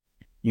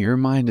Your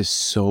mind is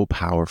so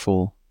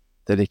powerful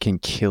that it can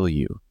kill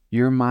you.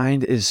 Your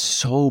mind is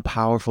so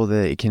powerful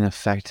that it can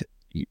affect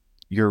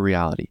your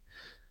reality.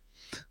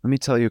 Let me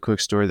tell you a quick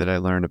story that I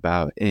learned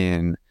about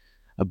in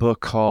a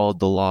book called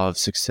The Law of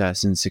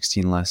Success in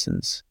 16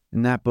 Lessons.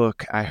 In that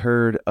book, I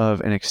heard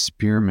of an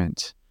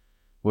experiment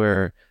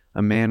where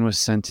a man was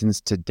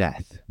sentenced to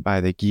death by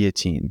the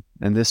guillotine.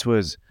 And this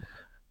was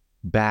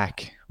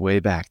way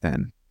back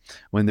then,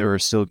 when there were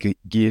still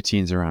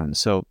guillotines around.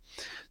 So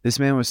this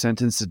man was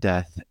sentenced to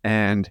death,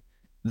 and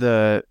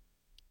there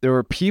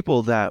were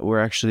people that were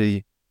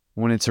actually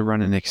wanted to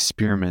run an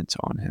experiment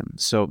on him.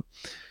 So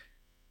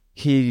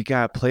he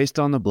got placed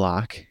on the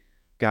block,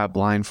 got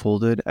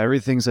blindfolded,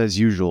 everything's as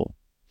usual.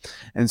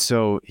 And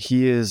so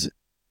he is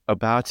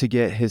about to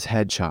get his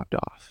head chopped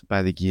off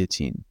by the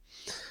guillotine.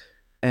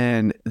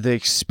 And the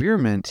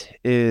experiment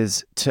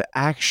is to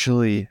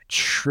actually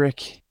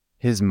trick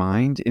his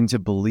mind into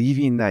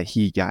believing that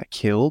he got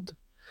killed,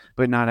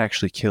 but not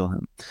actually kill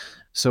him.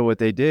 So what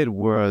they did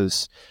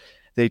was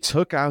they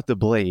took out the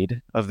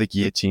blade of the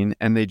guillotine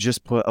and they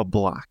just put a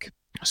block.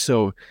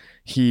 So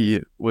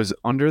he was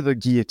under the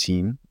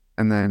guillotine,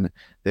 and then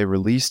they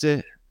released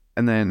it,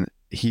 and then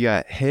he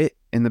got hit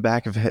in the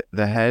back of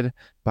the head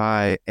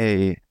by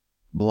a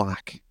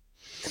block.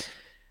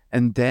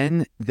 And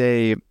then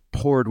they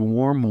poured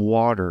warm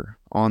water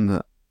on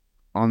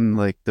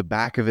the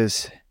back of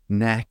his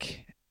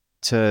neck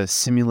to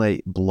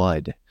simulate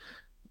blood.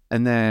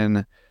 And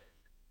then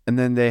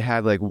they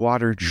had like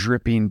water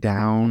dripping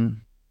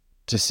down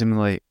to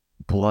simulate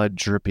blood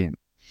dripping.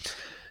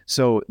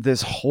 So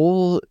this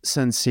whole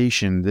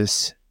sensation,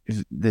 this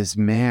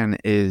man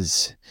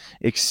is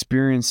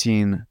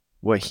experiencing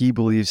what he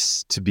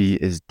believes to be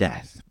is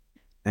death.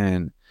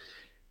 And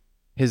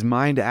his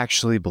mind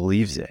actually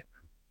believes it.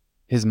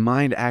 His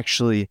mind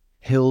actually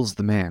kills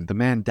the man. The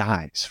man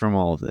dies from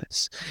all of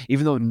this,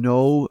 even though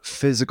no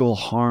physical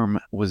harm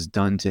was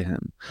done to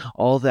him.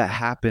 All that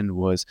happened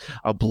was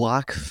a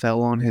block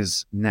fell on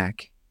his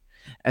neck,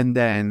 and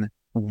then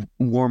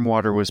warm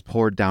water was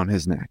poured down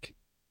his neck.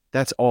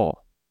 That's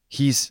all.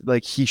 He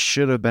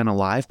should have been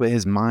alive, but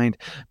his mind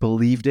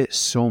believed it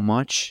so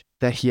much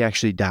that he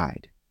actually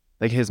died.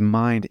 Like his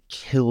mind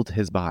killed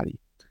his body.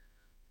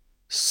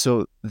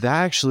 So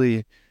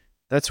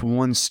that's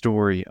one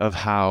story of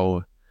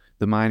how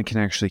the mind can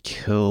actually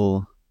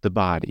kill the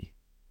body.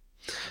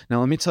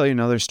 Now, let me tell you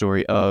another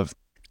story of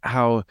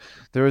how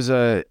there was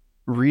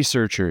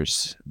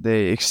researchers.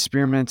 They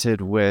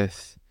experimented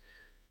with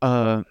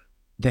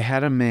they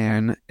had a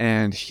man,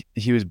 and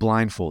he was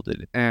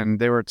blindfolded, and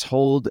they were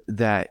told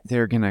that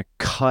they're gonna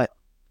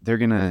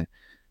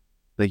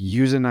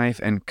use a knife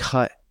and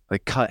cut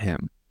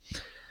him.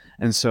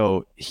 And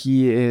so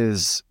he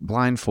is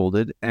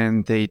blindfolded,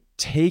 and they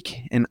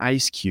take an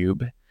ice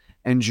cube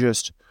and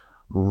just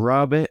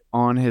rub it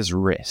on his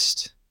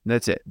wrist.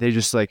 That's it. They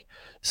just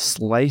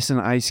slice an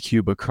ice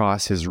cube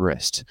across his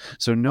wrist.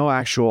 So no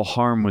actual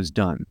harm was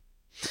done.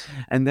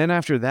 And then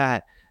after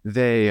that,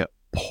 they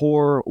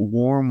pour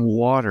warm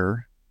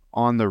water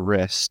on the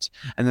wrist,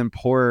 and then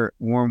pour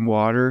warm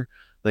water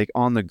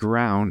on the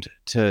ground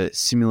to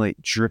simulate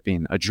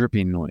a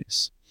dripping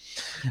noise.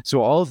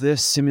 So all of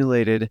this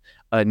simulated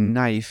a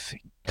knife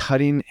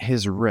cutting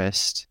his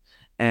wrist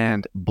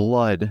and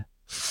blood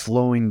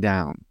flowing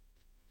down.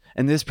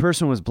 And this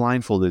person was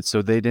blindfolded,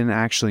 so they didn't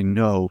actually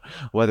know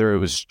whether it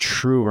was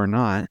true or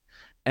not.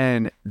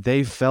 And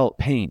they felt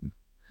pain.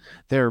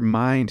 Their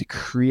mind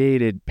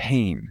created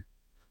pain.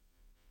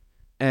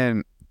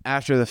 And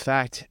after the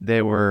fact,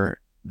 they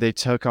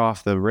took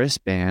off the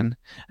wristband,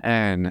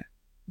 and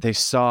they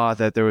saw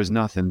that there was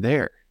nothing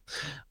there.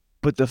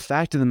 But the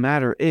fact of the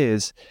matter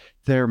is,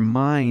 their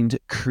mind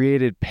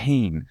created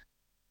pain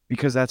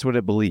because that's what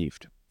it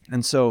believed.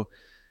 And so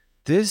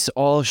this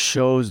all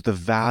shows the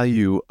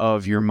value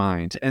of your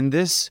mind. And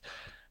there's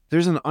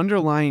an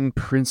underlying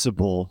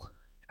principle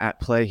at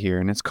play here,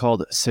 and it's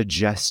called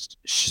suggestion.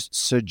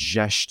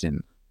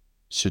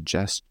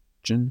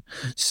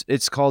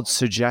 It's called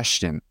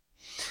suggestion.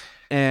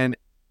 And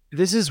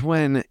this is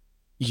when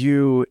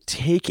you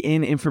take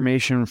in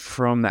information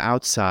from the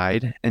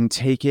outside and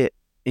take it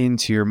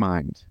into your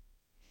mind.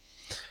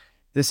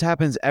 This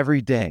happens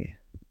every day,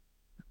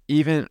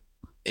 even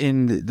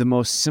in the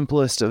most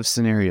simplest of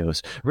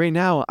scenarios. Right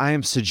now, I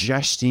am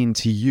suggesting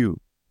to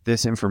you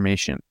this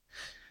information.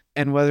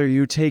 And whether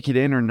you take it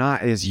in or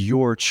not is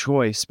your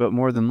choice, but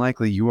more than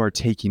likely you are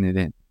taking it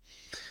in.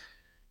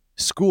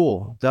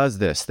 School does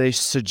this. They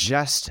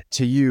suggest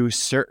to you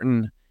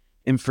certain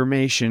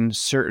information,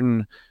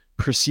 certain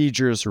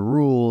procedures,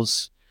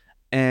 rules,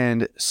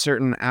 and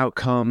certain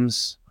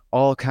outcomes,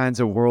 all kinds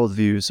of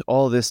worldviews,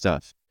 all this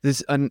stuff.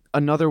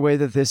 Another way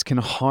that this can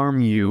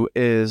harm you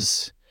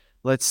is,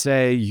 let's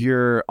say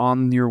you're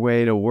on your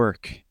way to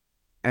work,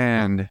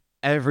 and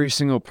every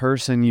single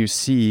person you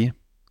see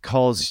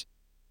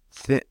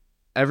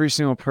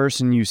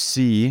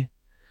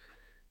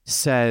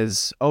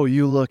says, "Oh,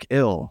 you look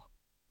ill.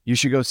 You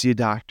should go see a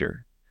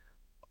doctor."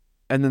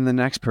 And then the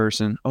next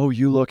person, "Oh,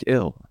 you look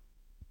ill.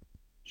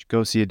 You should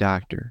go see a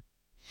doctor."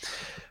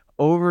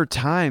 over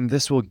time,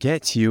 this will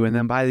get to you. And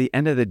then by the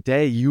end of the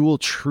day, you will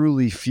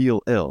truly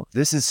feel ill.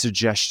 This is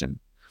suggestion.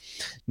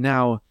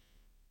 Now,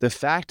 the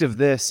fact of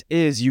this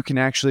is you can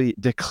actually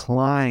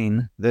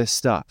decline this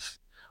stuff.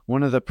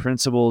 One of the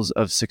principles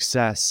of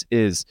success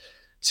is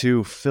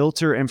to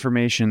filter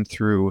information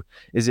through,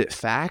 is it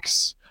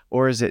facts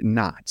or is it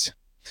not?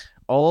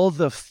 All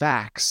the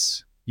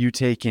facts you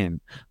take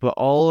in, but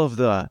all of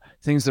the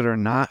things that are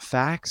not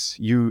facts,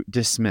 you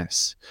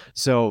dismiss.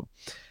 So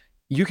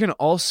you can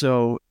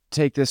also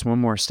take this one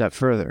more step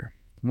further.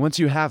 Once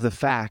you have the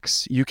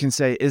facts, you can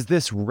say, is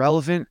this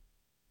relevant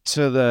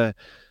to the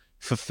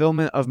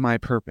fulfillment of my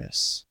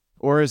purpose,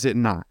 or is it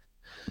not?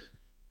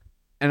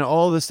 And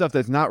all the stuff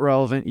that's not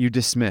relevant, you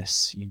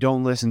dismiss. You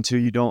don't listen to,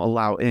 you don't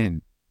allow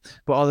in.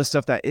 But all the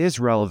stuff that is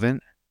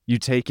relevant, you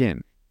take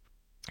in.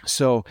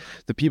 So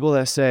the people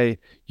that say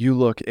you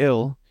look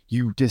ill,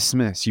 you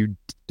dismiss, you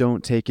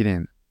don't take it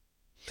in.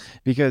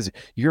 Because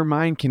your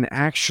mind can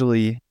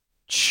actually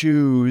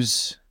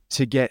choose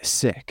to get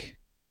sick.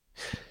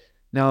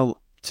 Now,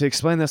 to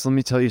explain this, let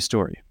me tell you a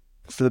story.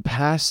 For the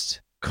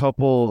past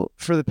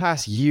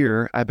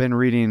year, I've been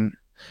reading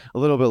a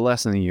little bit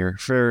less than a year.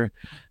 For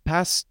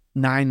past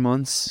 9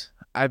 months,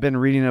 I've been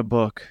reading a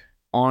book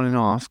on and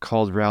off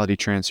called Reality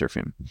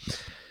Transurfing.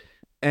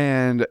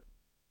 And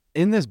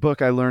in this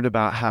book, I learned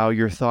about how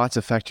your thoughts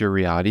affect your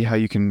reality, how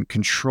you can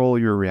control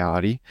your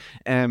reality.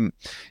 And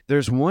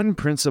there's one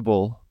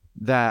principle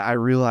that I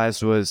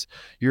realized was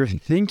your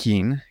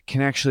thinking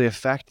can actually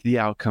affect the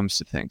outcomes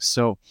to things.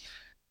 So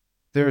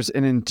there's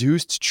an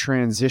induced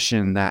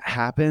transition that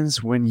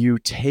happens when you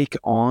take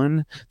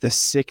on the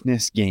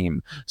sickness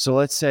game. So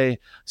let's say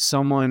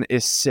someone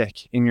is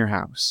sick in your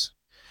house.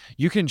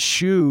 You can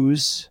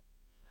choose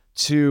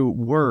to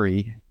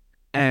worry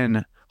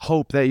and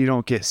hope that you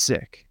don't get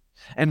sick.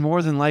 And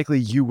more than likely,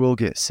 you will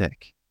get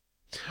sick.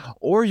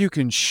 Or you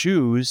can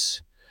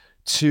choose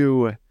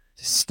to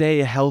stay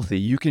healthy.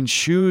 You can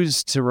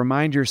choose to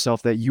remind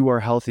yourself that you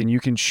are healthy, and you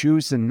can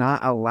choose to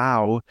not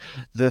allow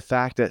the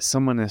fact that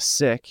someone is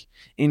sick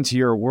into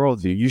your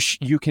worldview.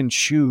 You can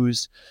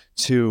choose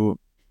to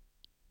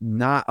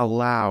not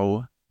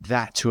allow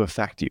that to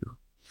affect you.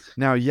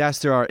 Now, yes,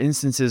 there are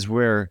instances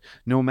where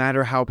no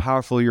matter how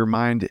powerful your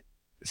mind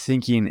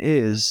thinking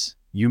is,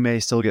 you may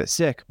still get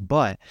sick,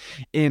 but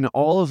in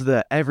all of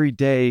the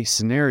everyday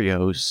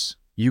scenarios,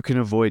 you can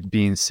avoid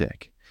being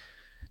sick.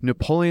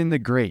 Napoleon the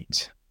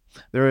Great,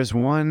 there was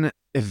one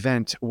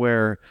event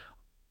where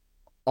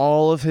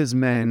all of his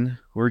men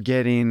were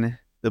getting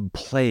the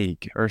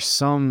plague or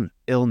some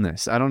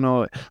illness. I don't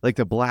know, like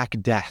the Black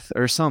Death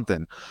or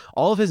something.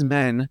 All of his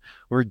men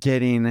were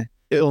getting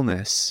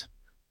illness,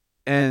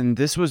 and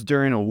this was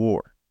during a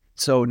war.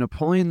 So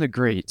Napoleon the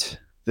Great,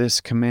 this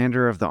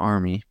commander of the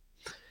army,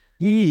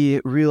 he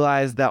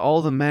realized that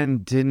all the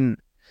men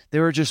they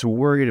were just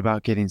worried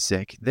about getting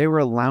sick. They were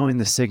allowing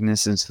the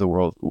sickness into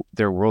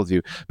their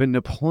worldview. But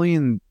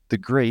Napoleon the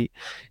Great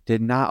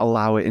did not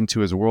allow it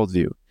into his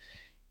worldview.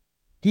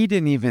 He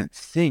didn't even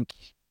think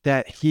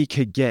that he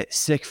could get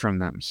sick from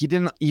them. He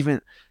didn't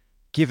even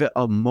give it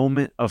a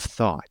moment of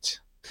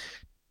thought.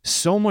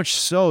 So much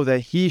so that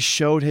he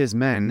showed his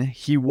men,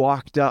 he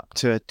walked up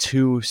to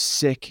 2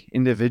 sick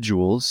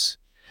individuals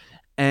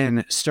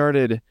and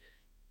started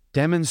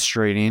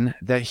demonstrating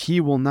that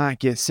he will not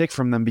get sick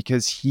from them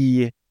because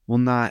he will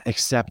not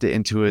accept it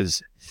into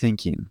his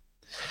thinking.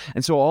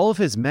 And so all of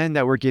his men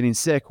that were getting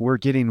sick were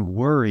getting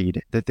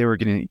worried that they were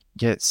going to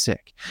get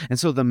sick. And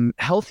so the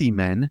healthy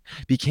men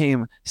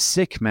became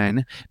sick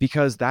men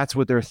because that's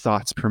what their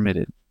thoughts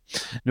permitted.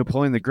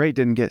 Napoleon the Great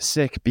didn't get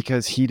sick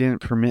because he didn't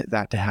permit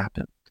that to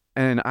happen.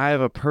 And I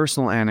have a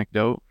personal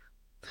anecdote.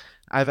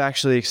 I've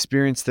actually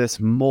experienced this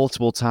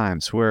multiple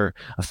times where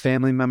a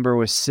family member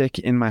was sick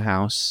in my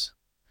house,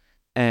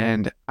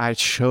 and I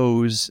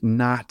chose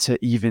not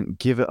to even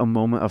give it a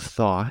moment of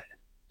thought.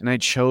 And I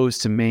chose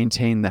to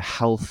maintain the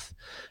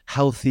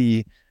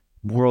healthy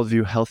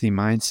worldview, healthy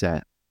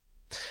mindset.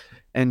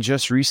 And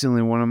just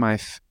recently, one of my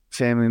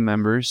family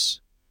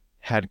members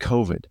had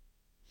COVID.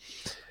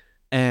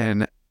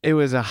 And it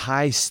was a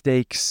high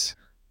stakes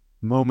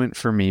moment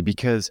for me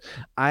because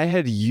I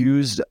had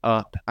used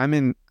up,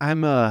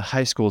 I'm a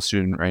high school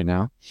student right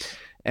now,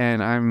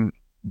 and I'm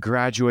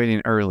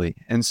graduating early.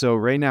 And so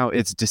right now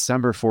it's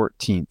December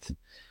 14th.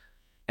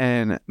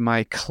 And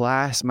my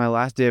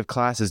last day of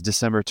class is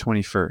December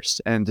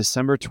 21st. And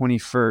December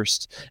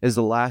 21st is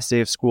the last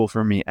day of school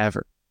for me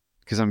ever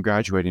because I'm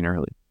graduating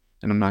early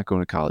and I'm not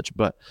going to college.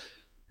 But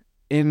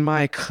in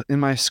my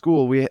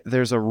school,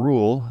 there's a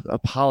rule, a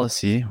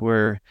policy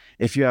where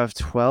if you have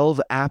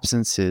 12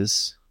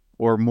 absences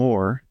or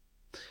more,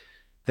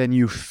 then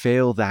you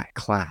fail that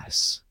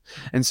class.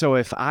 And so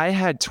if I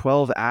had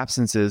 12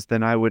 absences,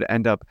 then I would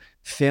end up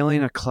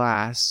failing a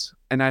class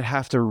and I'd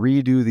have to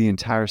redo the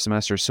entire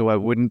semester, so I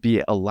wouldn't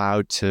be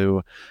allowed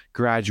to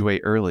graduate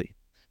early.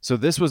 So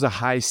this was a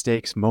high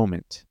stakes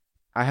moment.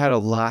 I had a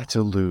lot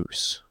to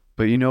lose,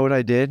 but you know what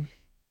I did?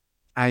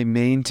 I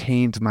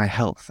maintained my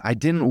health. I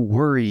didn't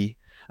worry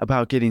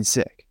about getting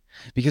sick.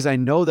 because I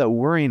know that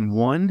worrying,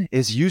 one,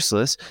 is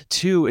useless.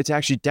 Two, it's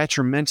actually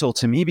detrimental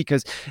to me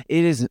because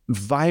it is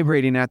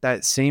vibrating at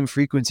that same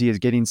frequency as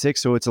getting sick.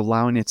 So it's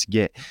allowing it to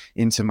get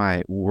into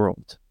my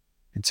world,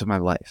 into my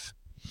life.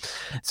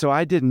 So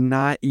I did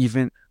not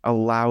even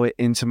allow it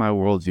into my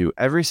worldview.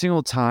 Every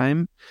single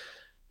time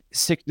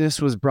sickness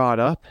was brought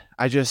up,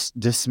 I just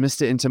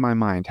dismissed it into my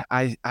mind.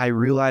 I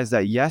realized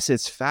that yes,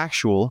 it's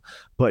factual,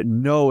 but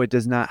no, it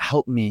does not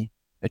help me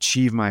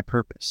achieve my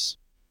purpose.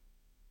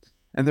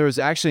 And there was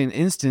actually an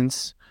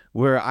instance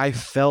where I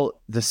felt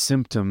the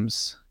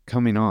symptoms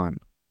coming on.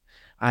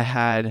 I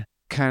had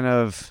kind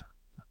of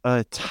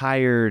a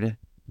tired,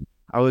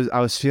 I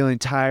was feeling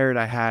tired.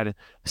 I had a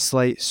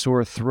slight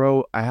sore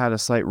throat. I had a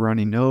slight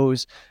runny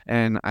nose,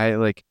 and I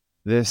like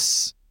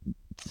this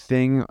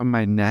thing on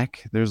my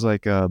neck. There's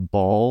like a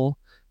ball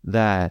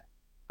that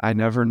I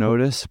never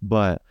noticed,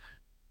 but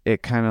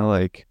it kind of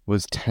like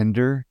was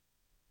tender.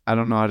 I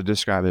don't know how to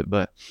describe it,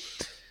 but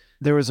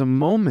there was a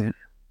moment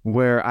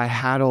where I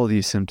had all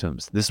these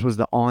symptoms. This was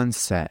the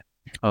onset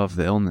of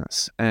the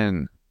illness.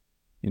 And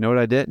you know what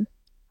I did?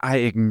 I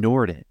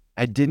ignored it.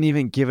 I didn't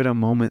even give it a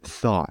moment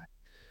thought.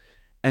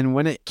 And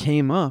when it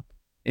came up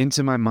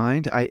into my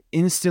mind, I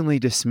instantly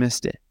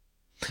dismissed it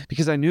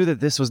because I knew that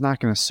this was not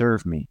going to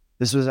serve me.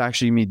 This was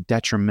actually me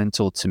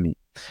detrimental to me.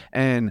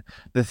 And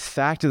the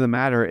fact of the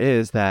matter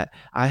is that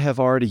I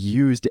have already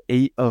used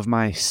 8 of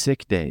my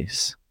sick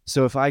days.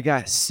 So if I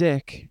got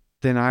sick,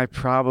 then I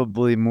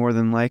probably more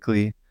than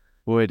likely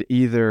would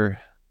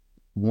either,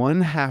 one,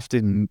 have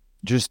to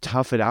just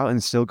tough it out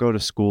and still go to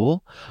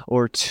school,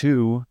 or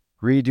two,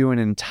 redo an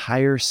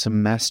entire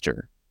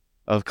semester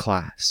of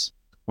class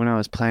when I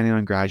was planning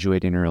on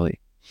graduating early.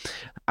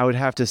 I would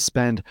have to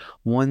spend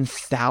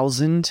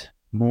 1,000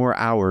 more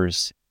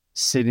hours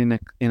sitting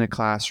in a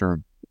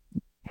classroom,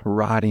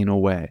 rotting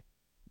away.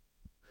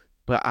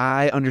 But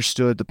I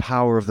understood the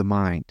power of the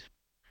mind,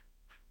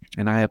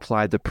 and I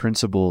applied the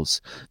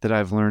principles that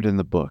I've learned in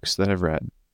the books that I've read.